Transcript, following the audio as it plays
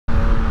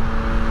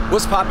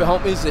What's poppin',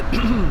 homies?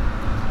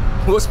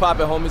 What's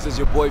poppin', homies? Is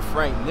your boy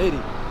Frank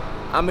Nitty.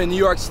 I'm in New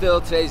York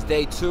still. Today's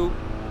day 2.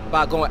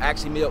 About going to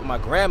actually meet up with my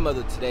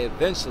grandmother today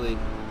eventually.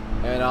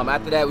 And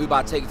after that, we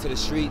about to take it to the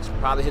streets.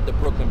 Probably hit the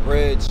Brooklyn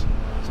Bridge,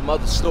 some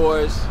other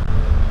stores.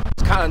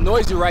 It's kind of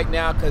noisy right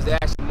now because they're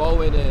actually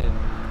mowing and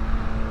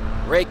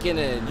raking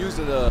and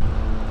using the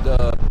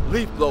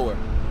leaf blower,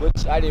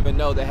 which I didn't even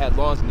know they had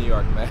lawns in New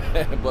York,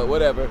 man. But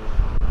whatever.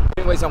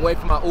 Anyways, I'm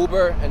waiting for my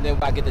Uber and then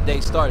I get the day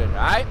started, all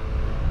right?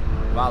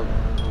 Follow.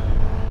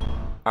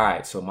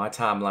 Alright, so my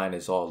timeline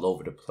is all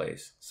over the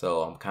place.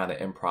 So I'm kind of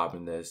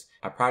improvising this.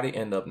 I probably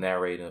end up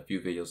narrating a few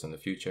videos in the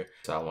future.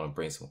 So I want to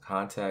bring some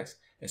context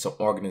and some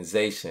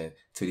organization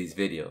to these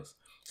videos.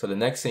 So the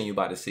next thing you're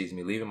about to see is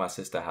me leaving my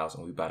sister's house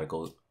and we about to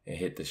go and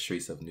hit the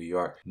streets of New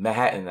York,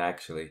 Manhattan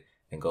actually,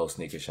 and go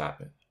sneaker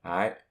shopping.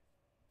 Alright?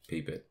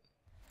 Peep it.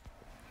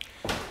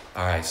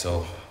 Alright,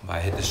 so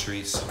I hit the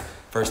streets.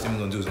 First thing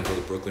we're gonna do is I'm gonna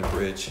go to Brooklyn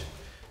Bridge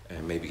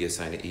and maybe get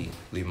something to eat.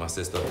 Leave my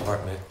sister's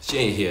apartment. She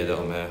ain't here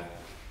though, man.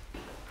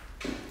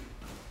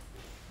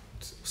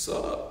 What's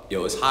up?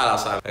 Yo, it's hot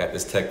outside. I got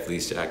this tech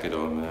fleece jacket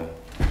on, man.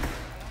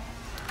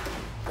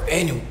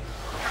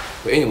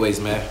 But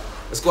anyways, man,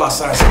 let's go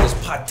outside and see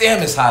this pot.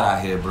 Damn, it's hot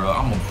out here, bro.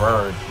 I'm gonna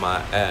burn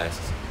my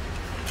ass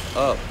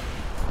up.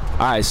 All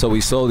right, so we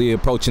slowly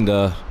approaching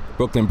the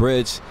Brooklyn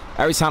Bridge.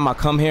 Every time I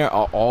come here,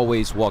 I'll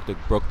always walk the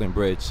Brooklyn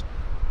Bridge.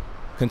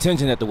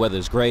 Contingent that the weather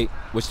is great,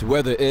 which the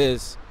weather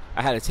is.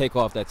 I had to take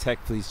off that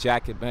tech fleece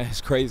jacket, man. It's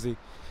crazy.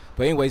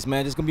 But anyways,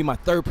 man, this is gonna be my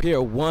third pair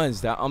of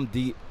ones that I'm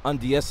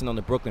de-Sing on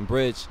the Brooklyn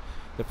Bridge.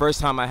 The first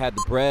time I had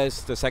the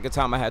Brez, the second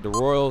time I had the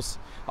Royals.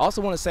 I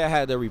also want to say I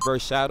had the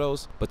reverse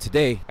shadows, but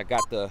today I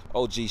got the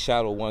OG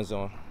shadow ones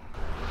on.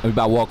 And we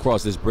about to walk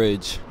across this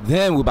bridge.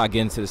 Then we about to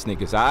get into the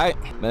sneakers, all right?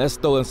 Man, let's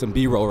throw in some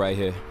B-roll right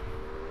here.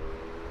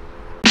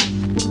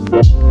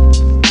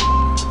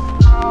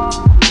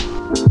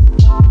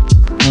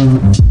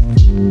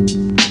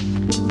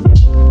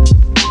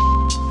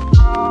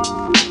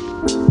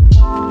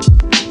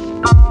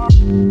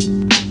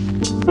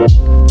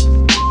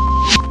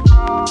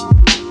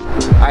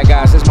 Alright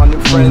guys, this is my new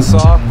friend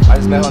Saw. I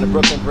just met her on the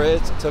Brooklyn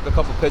Bridge. Took a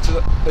couple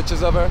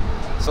pictures of her.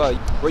 So,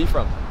 where you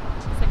from?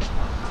 Singapore.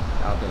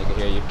 I don't think they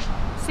can hear you.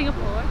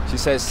 Singapore. She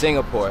says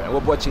Singapore. And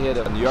what brought you here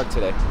to New York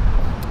today?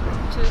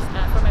 Just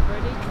for my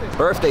birthday trip.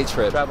 Birthday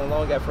trip. Traveling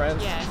alone, got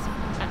friends? Yes,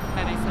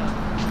 by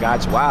myself.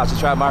 Gotcha. Wow, she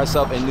traveled by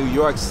herself in New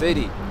York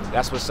City.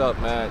 That's what's up,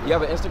 man. You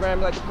have an Instagram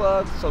you like to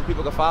plug so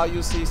people can follow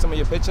you, see some of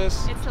your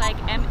pictures? It's like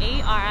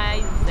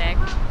MARIZHOUL.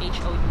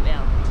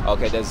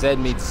 Okay, that Z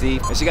meets Z.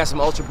 And she got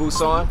some Ultra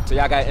Boosts on. So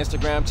y'all got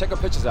Instagram. Check her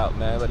pictures out,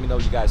 man. Let me know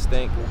what you guys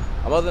think.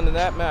 Other than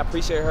that, man, I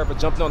appreciate her for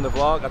jumping on the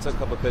vlog. I took a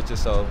couple of pictures,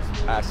 so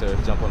I asked her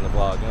to jump on the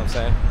vlog, you know what I'm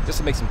saying? Just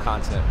to make some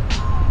content.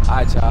 All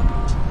right, y'all.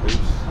 Peace.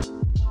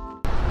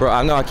 Bro,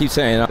 I know I keep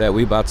saying that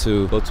we about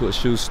to go to a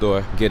shoe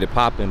store, get it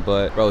popping,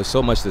 but bro, there's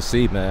so much to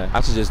see, man.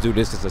 I should just do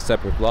this as a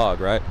separate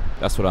vlog, right?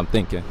 That's what I'm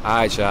thinking. All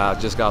right, y'all,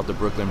 just got off the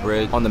Brooklyn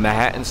Bridge. On the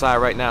Manhattan side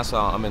right now, so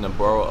I'm in the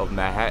borough of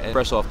Manhattan,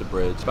 fresh off the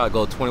bridge. About to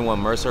go 21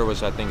 Mercer,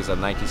 which I think is a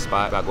Nike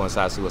spot. About to go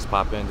inside, see what's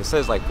popping. It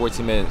says like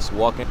 14 minutes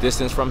walking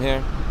distance from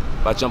here.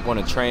 If I jump on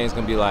the train, it's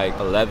gonna be like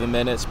 11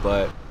 minutes,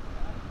 but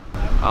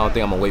I don't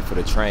think I'm gonna wait for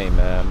the train,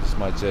 man. I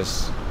might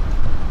just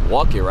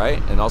walk it,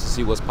 right? And also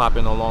see what's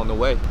popping along the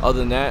way. Other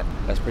than that,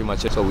 that's pretty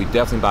much it. So we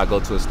definitely about to go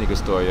to a sneaker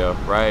store, yo,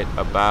 right?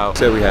 About,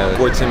 said we had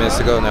 14 minutes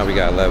to go, now we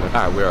got 11.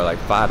 All right, we are like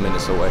 5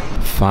 minutes away.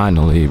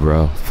 Finally,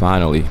 bro,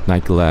 finally.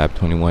 Nike Lab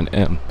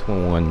 21M,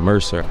 21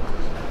 Mercer.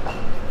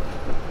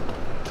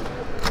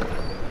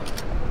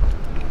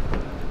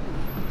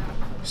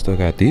 Still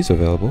got these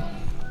available.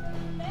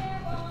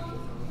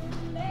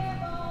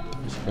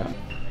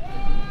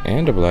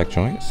 And the black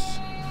joints.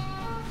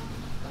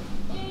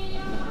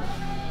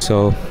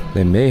 So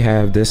they may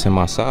have this in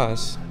my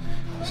size.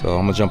 So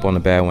I'm gonna jump on the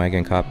bandwagon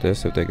and cop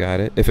this if they got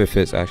it. If it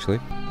fits, actually.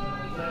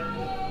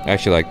 I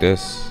actually like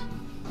this.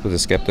 With the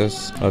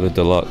Skeptas or the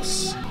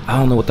Deluxe. I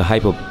don't know what the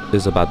hype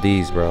is about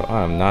these, bro.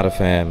 I am not a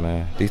fan,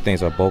 man. These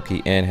things are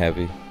bulky and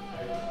heavy.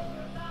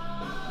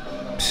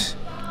 Psst,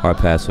 hard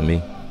pass for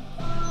me.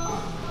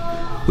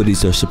 But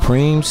these are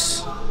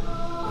Supremes.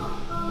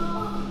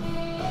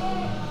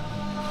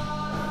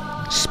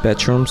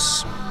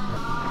 Spectrums.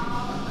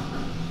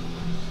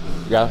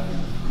 Yeah.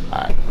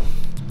 Alright.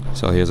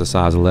 So here's a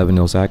size 11,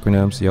 those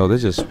acronyms. Yo, they're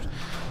just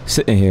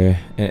sitting here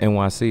in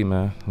NYC,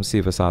 man. Let's see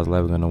if a size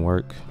 11 gonna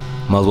work.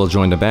 Might as well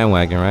join the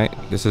bandwagon, right?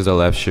 This is the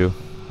left shoe.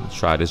 Let's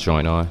try this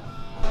joint on.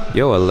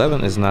 Yo,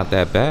 11 is not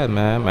that bad,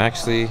 man. I'm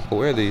actually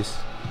wear these.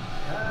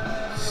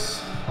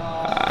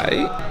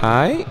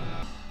 Alright.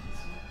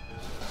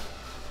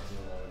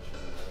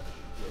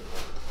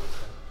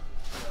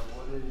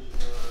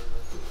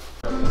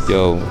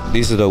 Yo,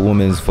 these are the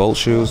women's Volt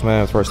shoes,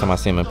 man. First time I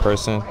see them in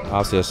person.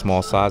 Obviously, they're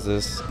small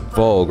sizes.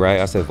 Vogue, right?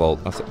 I said Volt.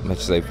 I meant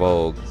to say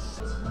Vogue.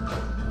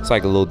 It's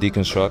like a little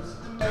deconstruct.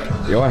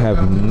 Yo, I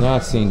have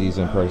not seen these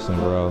in person,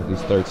 bro.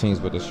 These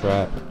 13s with the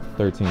strap.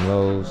 13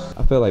 lows.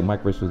 I feel like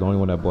Mike Rich was the only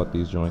one that bought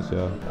these joints,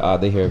 yo.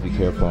 They here if you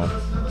care for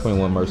them.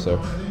 21 Mercer.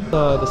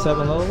 The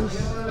 7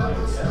 lows?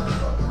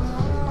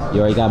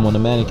 You already got him on the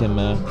mannequin,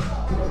 man.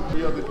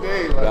 The other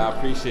day, like, I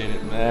appreciate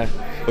it, man.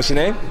 What's your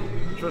name?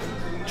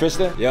 Tristan.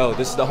 Tristan? Yo,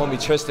 this is the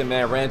homie Tristan,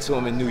 man. Ran to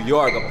him in New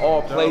York, of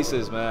all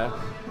places, man.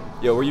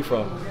 Yo, where you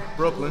from?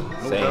 Brooklyn.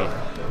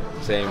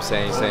 Same.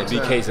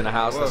 BK's in the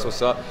house. That's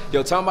what's up.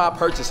 Yo, tell me about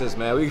purchases,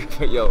 man.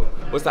 Yo,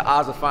 what's the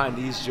odds of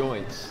finding these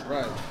joints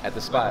at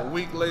the spot? A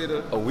week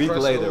later. A week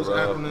later,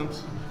 bro.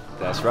 Acronyms.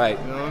 That's right.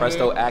 You know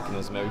Presto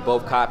acronyms, man. We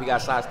both cop. You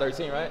got size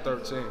 13, right?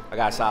 13. I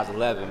got size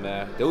 11,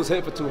 man. It was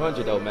hit for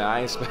 200 though, man. I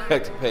ain't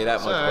expect to pay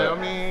that much. But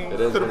I mean, it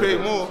is could have paid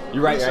more.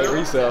 You're right,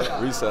 resale.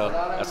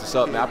 That's what's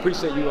up, man. I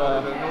appreciate you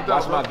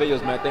watching my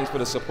videos, man. Thanks for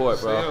the support,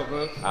 bro. Up,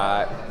 man. All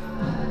right.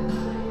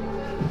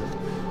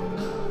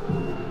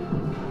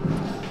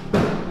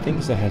 I think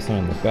it had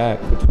something in the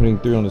back. The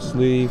 23 on the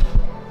sleeve.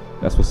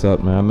 That's what's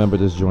up, man. I remember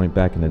this joint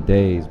back in the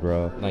days,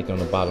 bro. Nike on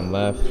the bottom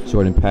left,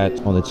 Jordan patch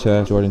on the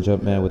chest, Jordan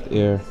Jumpman with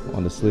air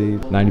on the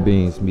sleeve. 90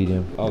 beans,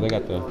 medium. Oh, they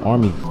got the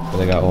army, but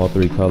they got all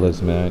 3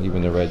 colors, man,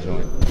 even the red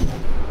joint.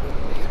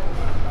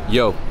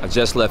 Yo, I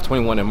just left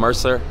 21 in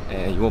Mercer,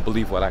 and you won't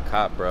believe what I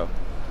caught, bro.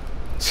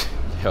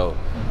 Yo,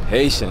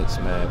 patience,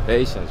 man,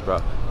 patience, bro.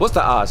 What's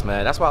the odds,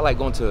 man? That's why I like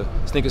going to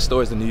sneaker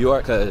stores in New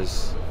York,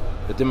 because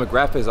the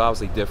demographic is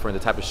obviously different.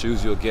 The type of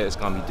shoes you'll get is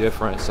gonna be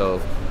different. So,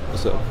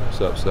 what's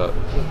up?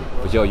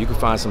 But yo, you can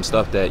find some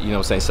stuff that, you know what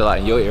I'm saying, sell out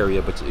in your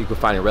area, but you can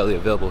find it readily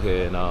available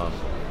here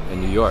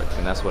in New York,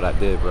 and that's what I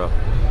did, bro.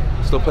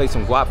 Still paid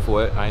some guap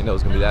for it. I didn't know it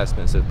was gonna be that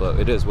expensive, but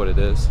it is what it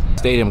is.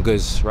 Stadium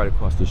Goods right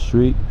across the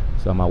street,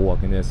 so I might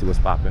walk in there and see what's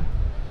popping.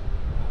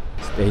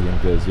 Stadium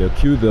Goods, yo,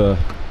 cue the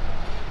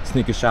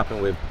sneaker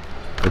shopping with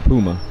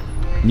Puma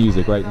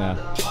music right now.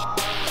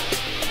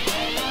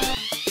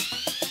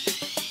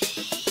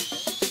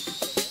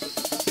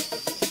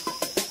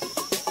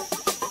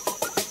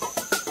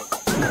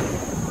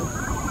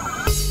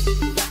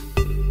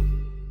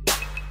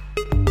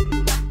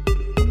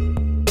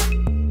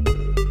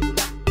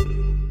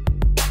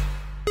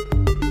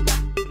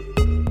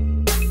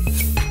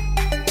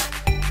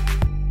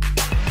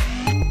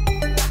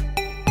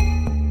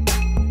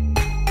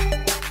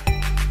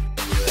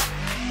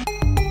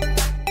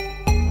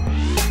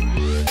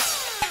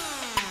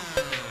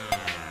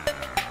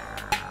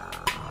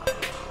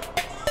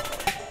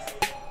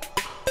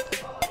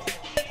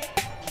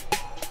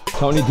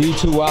 Tony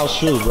D2 Wild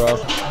Shoe, bro.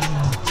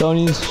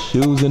 Tony's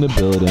shoes in the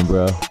building,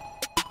 bro.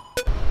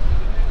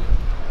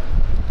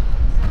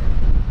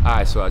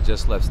 Alright, so I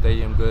just left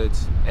Stadium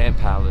Goods and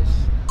Palace.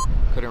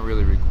 Couldn't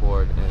really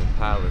record in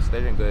Palace.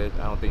 Stadium Goods,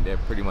 I don't think they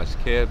pretty much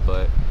cared,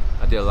 but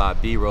I did a lot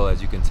of B-roll,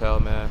 as you can tell,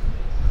 man.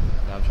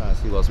 And I'm trying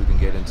to see what else we can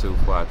get into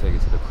before I take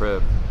it to the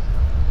crib.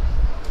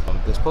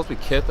 There's supposed to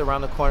be Kith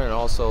around the corner and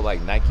also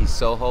like Nike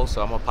Soho,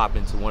 so I'm gonna pop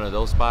into one of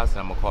those spots and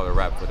I'm gonna call it a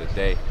wrap for the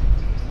day.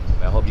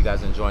 I hope you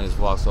guys are enjoying this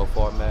vlog so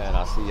far, man, and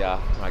I'll see y'all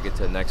when I get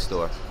to the next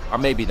store. Or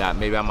maybe not,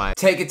 maybe I might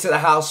take it to the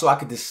house so I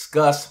can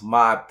discuss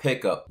my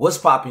pickup. What's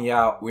popping,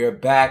 y'all? We're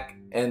back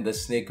in the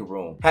sneaker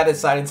room. Had an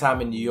exciting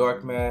time in New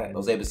York, man. I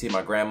was able to see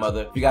my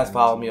grandmother. If you guys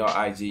follow me on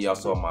IG, y'all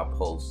saw my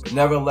post. But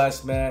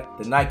nevertheless, man,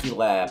 the Nike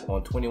Lab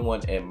on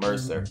 21 and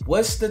Mercer.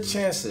 What's the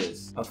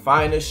chances of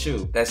finding a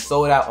shoe that's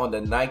sold out on the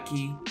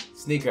Nike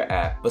sneaker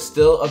app, but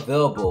still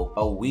available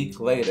a week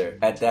later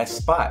at that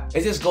spot?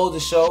 It just goes to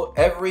show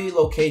every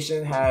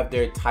location have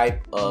their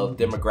type of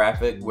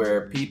demographic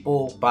where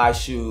people buy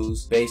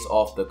shoes based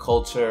off the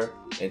culture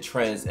and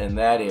trends in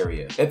that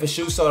area. If a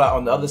shoe sold out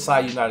on the other side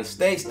of the United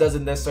States,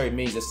 doesn't necessarily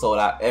mean it's sold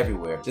out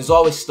everywhere. There's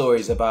always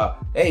stories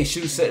about, hey,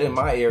 shoes sitting in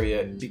my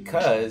area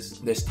because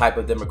this type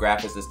of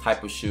demographics, this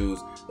type of shoes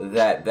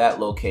that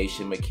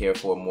location may care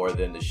for more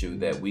than the shoe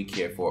that we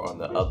care for on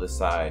the other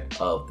side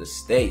of the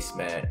states,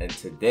 man. And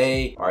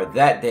today, or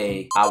that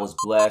day, I was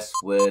blessed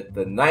with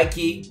the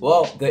Nike,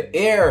 well, the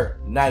Air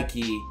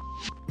Nike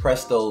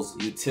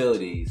Prestos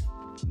Utilities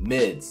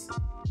Mids.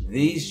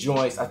 These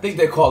joints, I think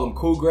they call them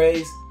cool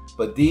grays,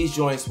 but these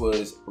joints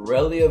was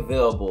readily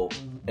available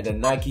in the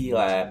Nike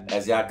Lab.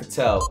 As y'all could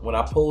tell, when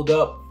I pulled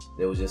up,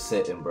 they was just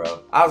sitting,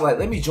 bro. I was like,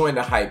 let me join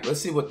the hype. Let's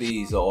see what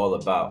these are all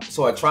about.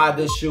 So I tried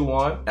this shoe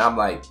on, and I'm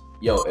like,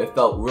 yo, it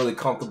felt really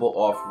comfortable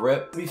off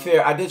rip. To be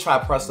fair, I did try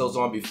Prestos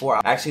on before.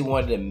 I actually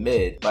wanted a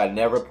mid, but I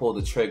never pulled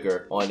the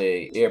trigger on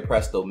a Air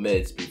Presto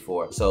mids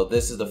before. So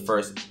this is the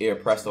first Air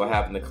Presto I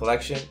have in the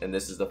collection, and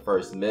this is the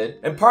first mid.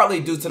 And partly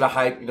due to the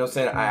hype, you know what I'm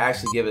saying, I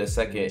actually give it a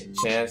second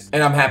chance,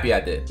 and I'm happy I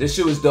did. This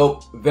shoe is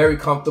dope, very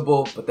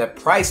comfortable, but that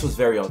price was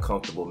very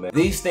uncomfortable, man.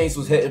 These things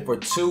was hitting for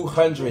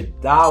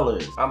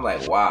 $200. I'm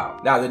like,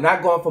 wow. Now, they're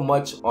not going for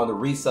much on the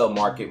resale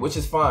market, which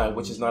is fine,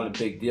 which is not a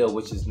big deal,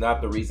 which is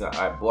not the reason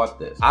I bought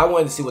this. I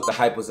wanted to see what the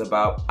hype was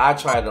about. I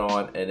tried it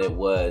on and it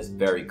was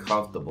very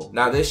comfortable.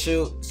 Now this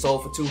shoe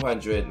sold for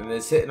 $200 and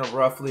it's hitting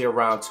roughly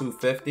around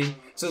 $250.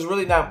 So there's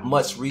really not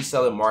much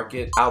reselling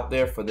market out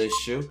there for this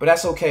shoe, but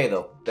that's okay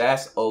though.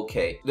 That's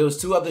okay. There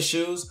was 2 other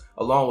shoes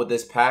along with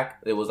this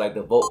pack. It was like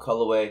the Volt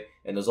colorway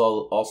and there's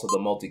also the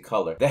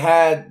multicolor. They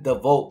had the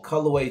Volt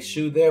colorway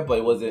shoe there, but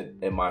it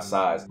wasn't in my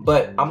size.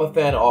 But I'm a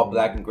fan of all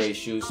black and gray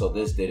shoes, so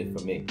this did it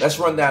for me. Let's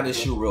run down this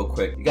shoe real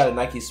quick. You got a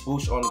Nike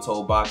swoosh on the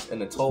toe box,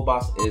 and the toe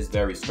box is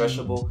very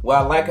stretchable. What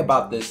I like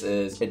about this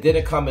is it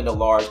didn't come in a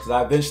large, because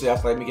I was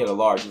like, let me get a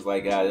large. It's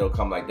like, it'll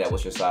come like that.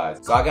 What's your size?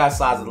 So I got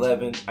size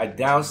 11. I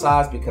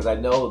downsized because I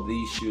know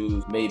these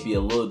shoes may be a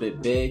little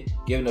bit big,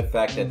 given the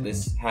fact that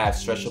this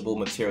has stretchable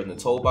material in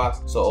the toe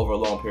box. So over a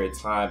long period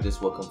of time,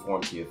 this will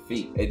conform to your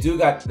feet. It do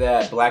got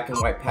that black and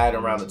white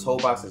pattern around the toe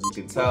box, as you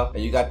can tell,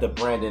 and you got the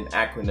Brandon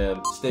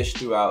acronym stitched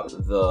throughout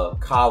the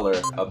collar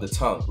of the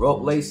tongue.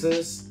 Rope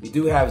laces. You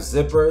do have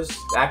zippers,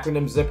 the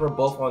acronym zipper,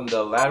 both on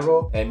the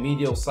lateral and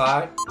medial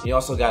side. You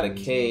also got a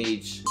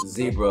cage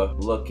zebra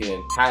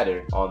looking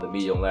pattern on the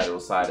medial and lateral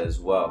side as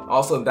well.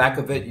 Also in back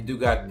of it, you do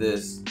got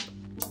this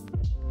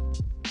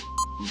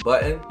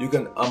button. You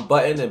can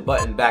unbutton and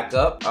button back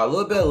up. A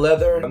little bit of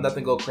leather,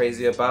 nothing to go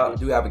crazy about.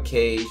 You do have a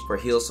cage for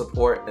heel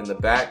support in the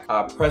back.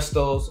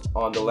 Prestos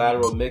on the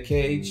lateral mid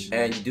cage,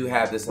 and you do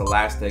have this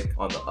elastic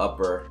on the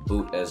upper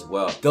boot as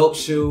well. Dope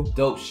shoe,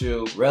 dope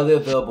shoe. Readily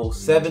available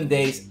 7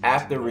 days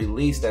after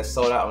release. That's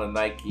sold out on the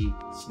Nike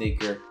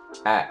sneaker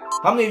app.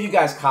 How many of you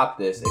guys cop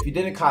this? If you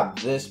didn't cop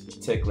this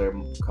particular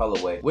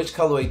colorway, which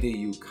colorway do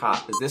you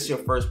cop? Is this your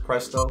first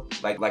Presto,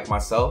 like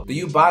myself? Do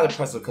you buy the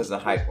Presto because of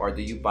the hype, or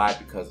do you buy it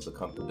because of the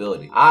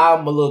comfortability?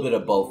 I'm a little bit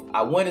of both.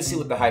 I wanted to see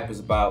what the hype was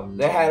about.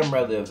 They had them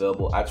readily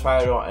available. I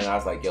tried it on and I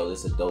was like, yo,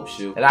 this is a dope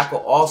shoe. And I could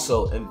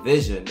also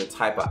envision the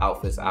type of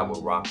outfits I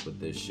would rock with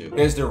this shoe.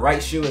 Here's the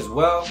right shoe as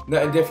well.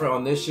 Nothing different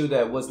on this shoe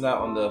that was not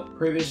on the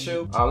previous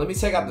shoe. Let me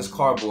take out this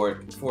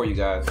cardboard for you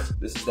guys.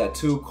 This is that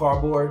tube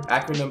cardboard,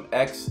 acronym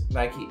X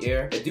Nike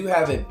Air. They do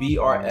have a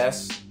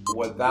BRS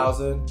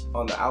 1000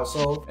 on the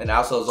outsole, and the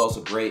outsole is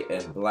also great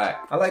and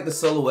black. I like the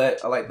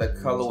silhouette. I like the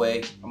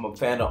colorway. I'm a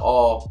fan of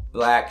all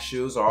black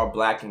shoes, or all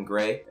black and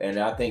gray, and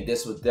I think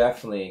this would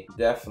definitely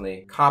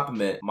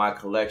complement my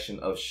collection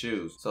of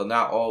shoes. So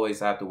not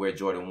always I have to wear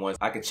Jordan 1s.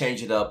 I could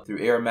change it up through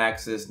Air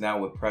Maxes, now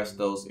with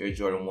Prestos, Air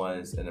Jordan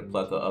 1s, and a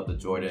plethora of the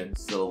Jordan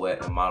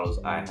silhouette and models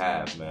I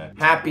have, man.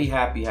 Happy to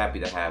have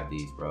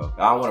these, bro.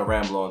 I don't want to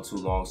ramble on too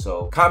long,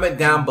 so comment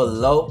down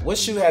below, what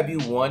shoe have you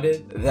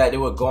wanted that it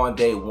would go on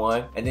day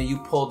one, and then you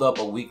pulled up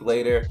a week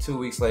later, 2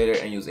 weeks later,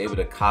 and you was able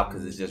to cop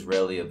because it's just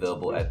rarely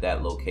available at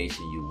that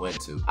location you went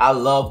to. I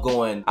love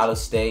going out of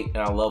state, and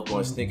I love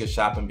going sneaker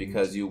shopping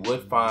because you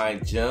would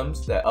find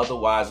gems that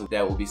otherwise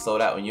that would be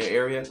sold out in your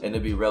area, and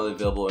it'd be readily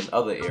available in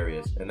other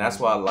areas. And that's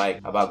what I like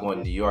about going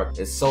to New York.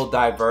 It's so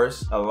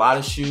diverse. A lot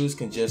of shoes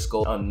can just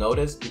go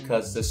unnoticed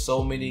because there's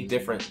so many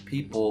different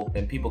people,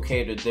 and people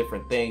cater to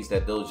different things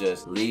that they'll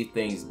just leave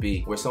things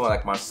be. Where someone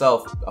like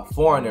myself, a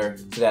foreigner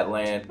to that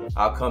land,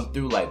 I'll come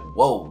through like,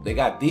 whoa, they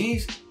got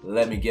these?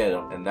 Let me get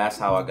them. And that's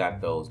how I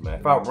got those, man.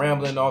 Without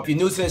rambling on, if you're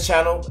new to this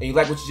channel and you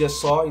like what you just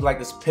saw, you like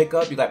this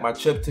pickup, you like my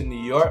trip to New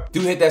York,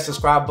 do hit that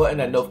subscribe button,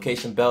 that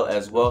notification bell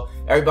as well.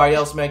 Everybody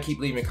else, man, keep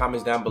leaving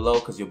comments down below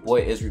because your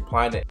boy is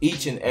replying to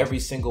each and every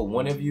single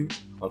one of you.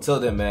 Until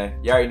then, man,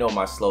 you already know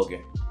my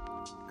slogan.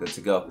 Good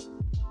to go.